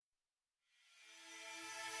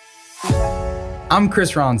I'm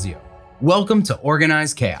Chris Ronzio. Welcome to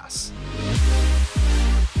Organized Chaos.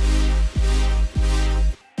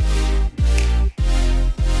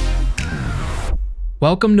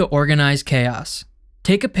 Welcome to Organized Chaos.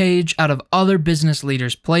 Take a page out of other business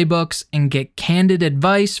leaders' playbooks and get candid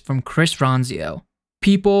advice from Chris Ronzio.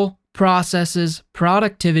 People, processes,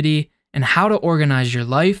 productivity, and how to organize your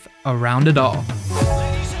life around it all.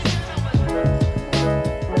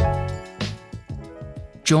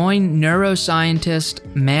 Join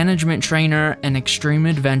neuroscientist, management trainer, and extreme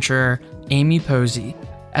adventurer Amy Posey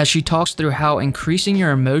as she talks through how increasing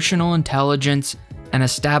your emotional intelligence and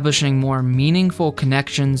establishing more meaningful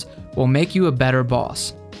connections will make you a better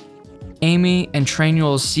boss. Amy and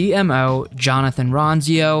Trainual's CMO, Jonathan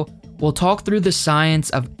Ronzio, will talk through the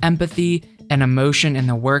science of empathy and emotion in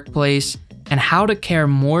the workplace and how to care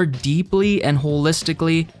more deeply and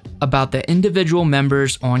holistically about the individual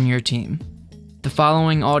members on your team. The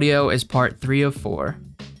following audio is part 3 of 4.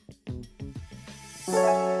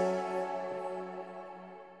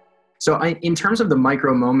 So in terms of the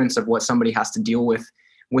micro moments of what somebody has to deal with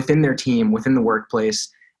within their team, within the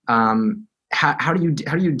workplace, how do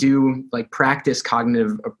you do like practice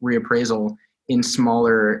cognitive reappraisal in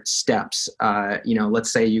smaller steps?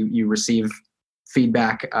 Let's say you receive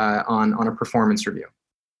feedback on a performance review.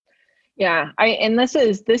 Yeah,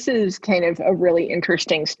 this is kind of a really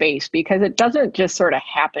interesting space because it doesn't just sort of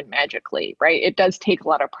happen magically, right? It does take a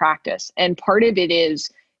lot of practice. And part of it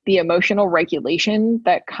is the emotional regulation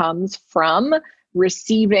that comes from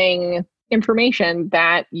receiving information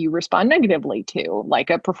that you respond negatively to,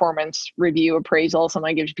 like a performance review appraisal.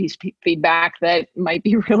 Somebody gives you a piece of feedback that might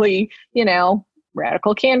be really,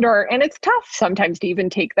 radical candor. And it's tough sometimes to even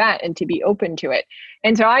take that and to be open to it.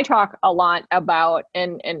 And so I talk a lot about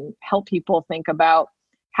and help people think about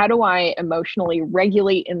how do I emotionally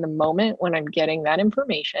regulate in the moment when I'm getting that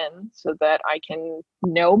information so that I can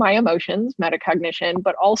know my emotions, metacognition,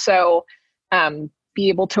 but also be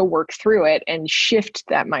able to work through it and shift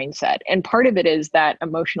that mindset. And part of it is that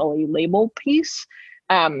emotionally label piece.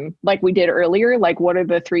 Like we did earlier, like what are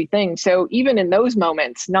the 3 things? So even in those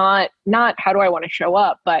moments, not how do I want to show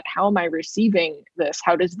up, but how am I receiving this?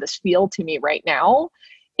 How does this feel to me right now?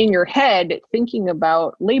 In your head, thinking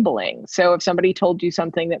about labeling. So if somebody told you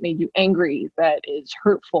something that made you angry, that is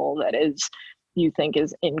hurtful, that is you think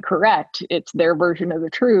is incorrect, it's their version of the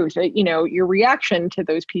truth, your reaction to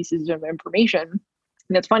those pieces of information.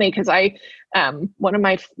 And it's funny because I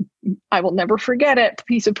will never forget it,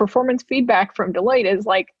 piece of performance feedback from Deloitte is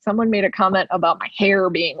like someone made a comment about my hair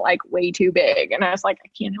being like way too big. And I was like, I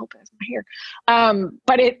can't help it, it's my hair.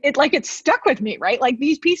 But it stuck with me, right? Like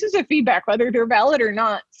these pieces of feedback, whether they're valid or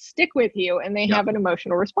not, stick with you and they have an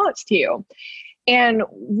emotional response to you. And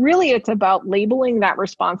really, it's about labeling that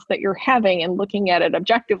response that you're having and looking at it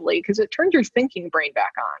objectively because it turns your thinking brain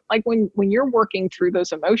back on. Like when you're working through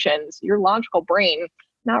those emotions, your logical brain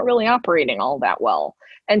not really operating all that well.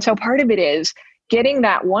 And so part of it is getting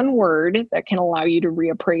that one word that can allow you to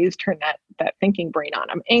reappraise, turn that thinking brain on.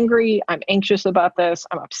 I'm angry, I'm anxious about this,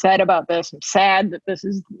 I'm upset about this, I'm sad that this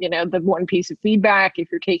is, the one piece of feedback if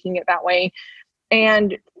you're taking it that way.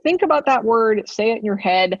 And think about that word, say it in your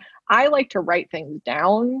head. I like to write things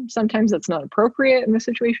down. Sometimes that's not appropriate in the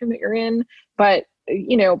situation that you're in. But,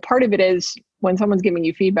 part of it is when someone's giving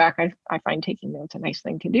you feedback, I find taking notes a nice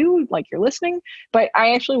thing to do, like you're listening. But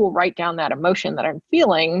I actually will write down that emotion that I'm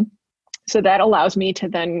feeling. So that allows me to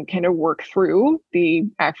then kind of work through the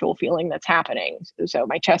actual feeling that's happening. So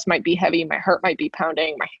my chest might be heavy, my heart might be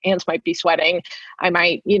pounding, my hands might be sweating. I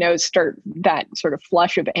might, start that sort of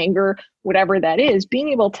flush of anger, whatever that is. Being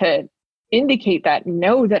able to indicate that,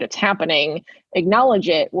 know that it's happening, acknowledge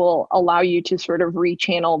it will allow you to sort of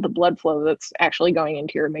rechannel the blood flow that's actually going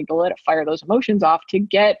into your amygdala to fire those emotions off, to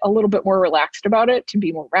get a little bit more relaxed about it, to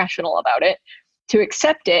be more rational about it, to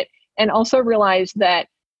accept it, and also realize that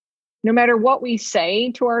no matter what we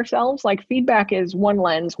say to ourselves, like feedback is one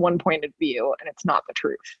lens, one point of view, and it's not the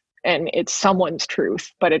truth. And it's someone's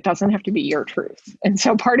truth, but it doesn't have to be your truth. And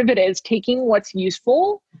so part of it is taking what's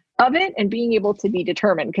useful of it and being able to be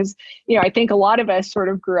determined. Because, I think a lot of us sort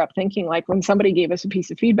of grew up thinking like when somebody gave us a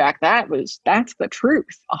piece of feedback, that's the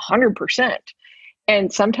truth, 100%.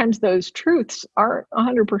 And sometimes those truths aren't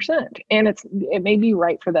 100%. And it may be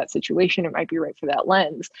right for that situation. It might be right for that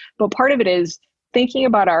lens. But part of it is thinking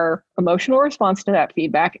about our emotional response to that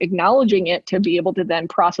feedback, acknowledging it to be able to then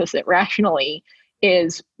process it rationally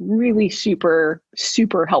is really super,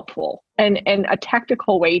 super helpful and a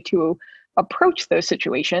tactical way to approach those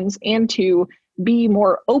situations and to be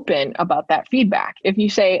more open about that feedback. If you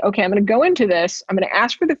say, okay, I'm going to go into this, I'm going to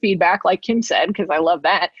ask for the feedback, like Kim said, because I love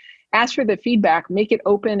that. ask for the feedback, make it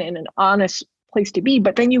open and an honest place to be,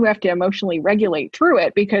 but then you have to emotionally regulate through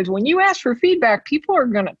it, because when you ask for feedback, people are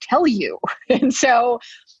going to tell you. And so,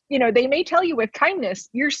 they may tell you with kindness,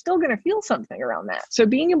 you're still going to feel something around that. So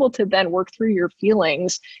being able to then work through your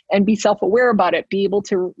feelings and be self-aware about it, be able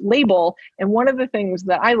to label. And one of the things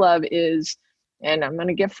that I love is, and I'm going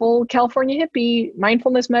to get full California hippie,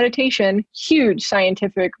 mindfulness meditation, huge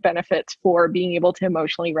scientific benefits for being able to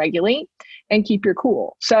emotionally regulate and keep your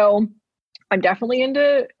cool. So I'm definitely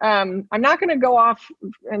into, I'm not going to go off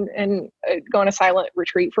and go on a silent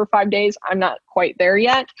retreat for 5 days. I'm not quite there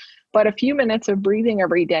yet, but a few minutes of breathing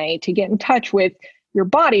every day to get in touch with your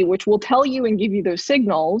body, which will tell you and give you those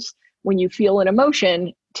signals when you feel an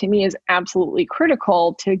emotion, to me is absolutely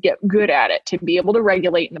critical to get good at it, to be able to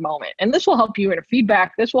regulate in the moment. And this will help you in a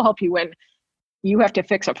feedback. This will help you when you have to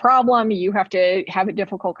fix a problem, you have to have a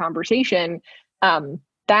difficult conversation.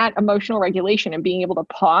 That emotional regulation and being able to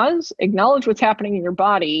pause, acknowledge what's happening in your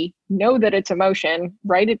body, know that it's emotion,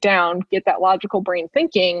 write it down, get that logical brain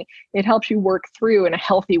thinking, it helps you work through in a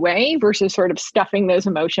healthy way versus sort of stuffing those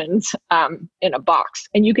emotions in a box.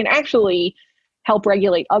 And you can actually help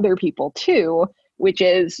regulate other people too, which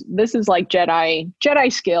is, this is like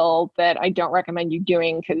Jedi skill that I don't recommend you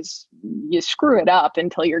doing because you screw it up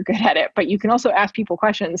until you're good at it. But you can also ask people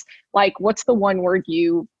questions like, what's the one word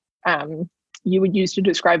you would use to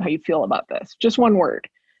describe how you feel about this? Just one word.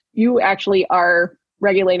 You actually are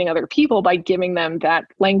regulating other people by giving them that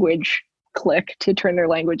language click to turn their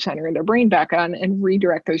language center in their brain back on and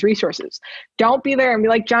redirect those resources. Don't be there and be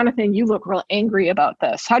like, Jonathan, you look real angry about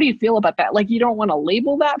this. How do you feel about that? Like, you don't want to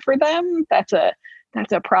label that for them. That's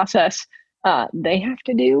a process they have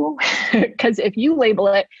to do. Because if you label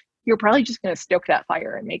it, you're probably just going to stoke that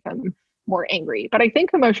fire and make them more angry. But I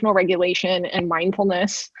think emotional regulation and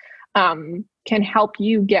mindfulness can help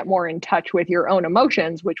you get more in touch with your own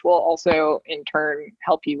emotions, which will also in turn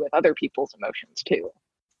help you with other people's emotions too.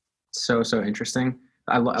 So interesting.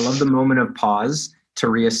 I love the moment of pause to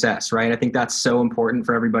reassess, right? I think that's so important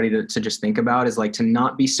for everybody to just think about, is like to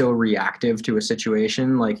not be so reactive to a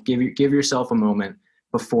situation. Like give yourself a moment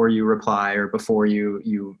before you reply or before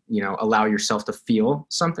you allow yourself to feel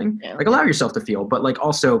something. Yeah. Like allow yourself to feel, but like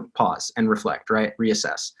also pause and reflect, right?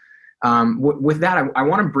 Reassess. With that, I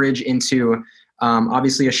want to bridge into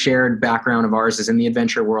obviously a shared background of ours is in the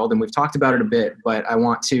adventure world, and we've talked about it a bit, but I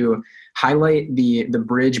want to highlight the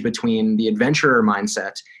bridge between the adventurer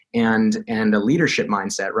mindset and a leadership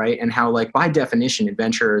mindset, right? And how, like, by definition,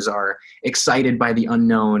 adventurers are excited by the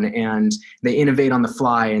unknown and they innovate on the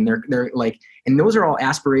fly, and they're like, and those are all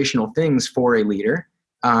aspirational things for a leader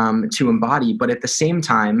to embody, but at the same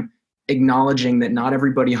time, acknowledging that not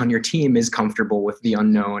everybody on your team is comfortable with the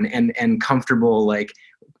unknown and comfortable like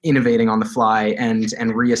innovating on the fly and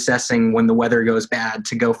reassessing when the weather goes bad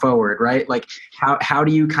to go forward, right? Like how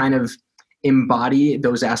do you kind of embody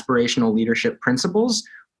those aspirational leadership principles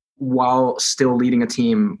while still leading a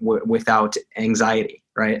team without anxiety,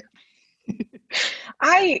 right?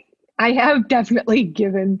 I have definitely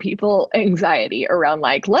given people anxiety around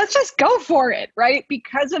like, let's just go for it, right?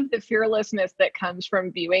 Because of the fearlessness that comes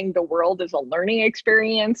from viewing the world as a learning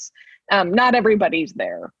experience. Not everybody's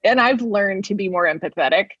there. And I've learned to be more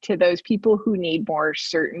empathetic to those people who need more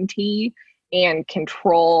certainty and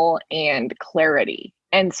control and clarity.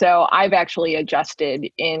 And so I've actually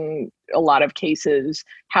adjusted in a lot of cases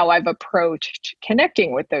how I've approached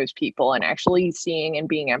connecting with those people and actually seeing and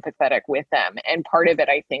being empathetic with them. And part of it,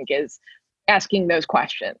 I think, is asking those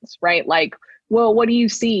questions, right? Like, well, what do you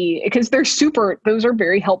see? Because those are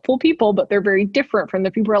very helpful people, but they're very different from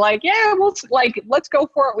the people who are like, yeah, let's go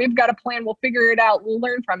for it. We've got a plan. We'll figure it out. We'll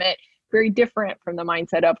learn from it. Very different from the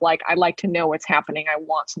mindset of like, I like to know what's happening. I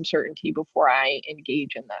want some certainty before I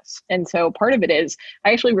engage in this. And so part of it is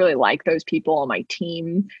I actually really like those people on my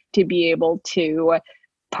team to be able to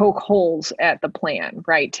poke holes at the plan,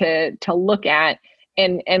 right? To look at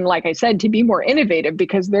and like I said, to be more innovative,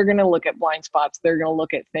 because they're going to look at blind spots. They're going to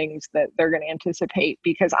look at things that they're going to anticipate,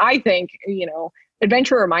 because I think,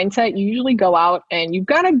 adventurer mindset, you usually go out and you've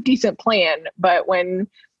got a decent plan, but when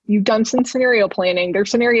you've done some scenario planning, there's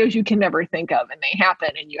scenarios you can never think of and they happen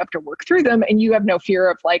and you have to work through them and you have no fear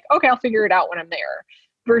of like, okay, I'll figure it out when I'm there.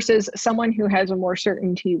 Versus someone who has a more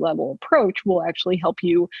certainty level approach will actually help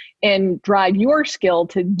you and drive your skill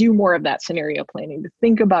to do more of that scenario planning, to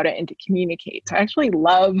think about it and to communicate. So I actually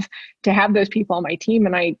love to have those people on my team,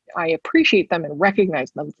 and I appreciate them and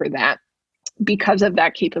recognize them for that because of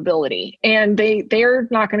that capability. And they're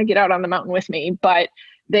not going to get out on the mountain with me, but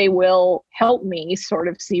they will help me sort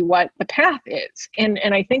of see what the path is. And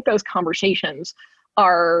I think those conversations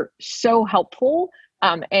are so helpful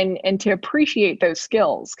and to appreciate those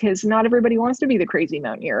skills, because not everybody wants to be the crazy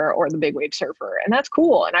mountaineer or the big wave surfer, and that's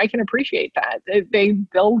cool, and I can appreciate that.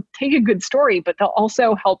 They'll take a good story, but they'll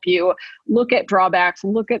also help you look at drawbacks,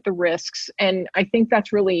 look at the risks, and I think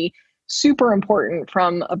that's really super important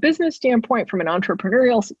from a business standpoint, from an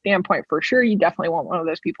entrepreneurial standpoint. For sure, you definitely want one of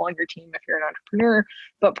those people on your team if you're an entrepreneur,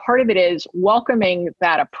 but part of it is welcoming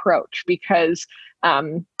that approach, because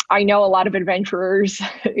I know a lot of adventurers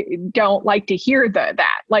don't like to hear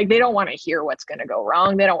that. Like, they don't want to hear what's going to go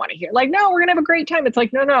wrong. They don't want to hear like, no, we're going to have a great time. It's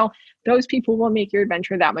like, no, those people will make your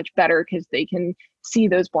adventure that much better because they can see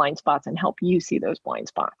those blind spots and help you see those blind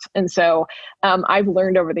spots. And so I've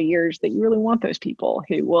learned over the years that you really want those people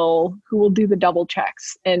who will do the double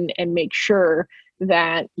checks and make sure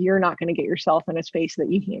that you're not going to get yourself in a space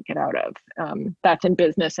that you can't get out of. That's in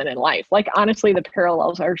business and in life. Like, honestly, the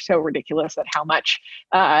parallels are so ridiculous at how much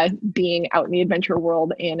being out in the adventure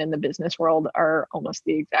world and in the business world are almost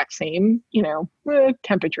the exact same,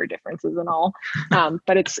 temperature differences and all.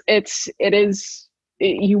 But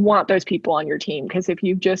you want those people on your team, because if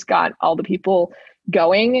you've just got all the people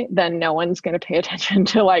going, then no one's going to pay attention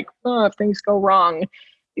to like, if things go wrong.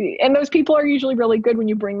 And those people are usually really good when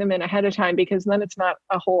you bring them in ahead of time, because then it's not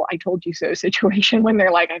a whole I told you so situation when they're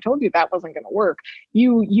like, I told you that wasn't going to work.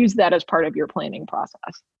 You use that as part of your planning process.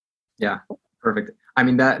 Yeah, perfect. I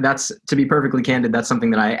mean, that's, to be perfectly candid, that's something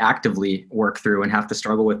that I actively work through and have to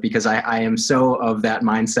struggle with, because I am so of that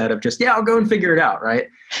mindset of just, I'll go and figure it out. Right.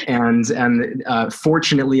 And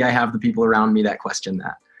fortunately, I have the people around me that question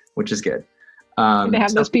that, which is good. To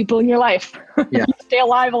have those people in your life. Yeah. You stay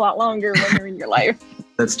alive a lot longer when they're in your life.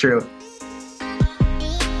 That's true.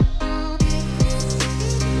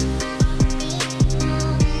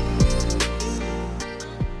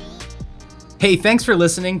 Hey, thanks for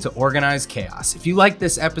listening to Organized Chaos. If you liked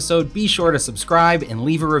this episode, be sure to subscribe and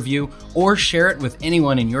leave a review, or share it with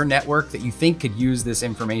anyone in your network that you think could use this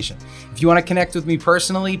information. If you want to connect with me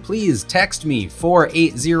personally, please text me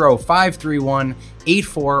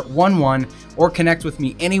 480-531-8411, or connect with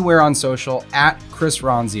me anywhere on social at Chris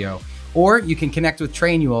Ronzio. Or you can connect with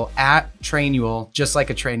Trainual at Trainual, just like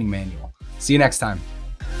a training manual. See you next time.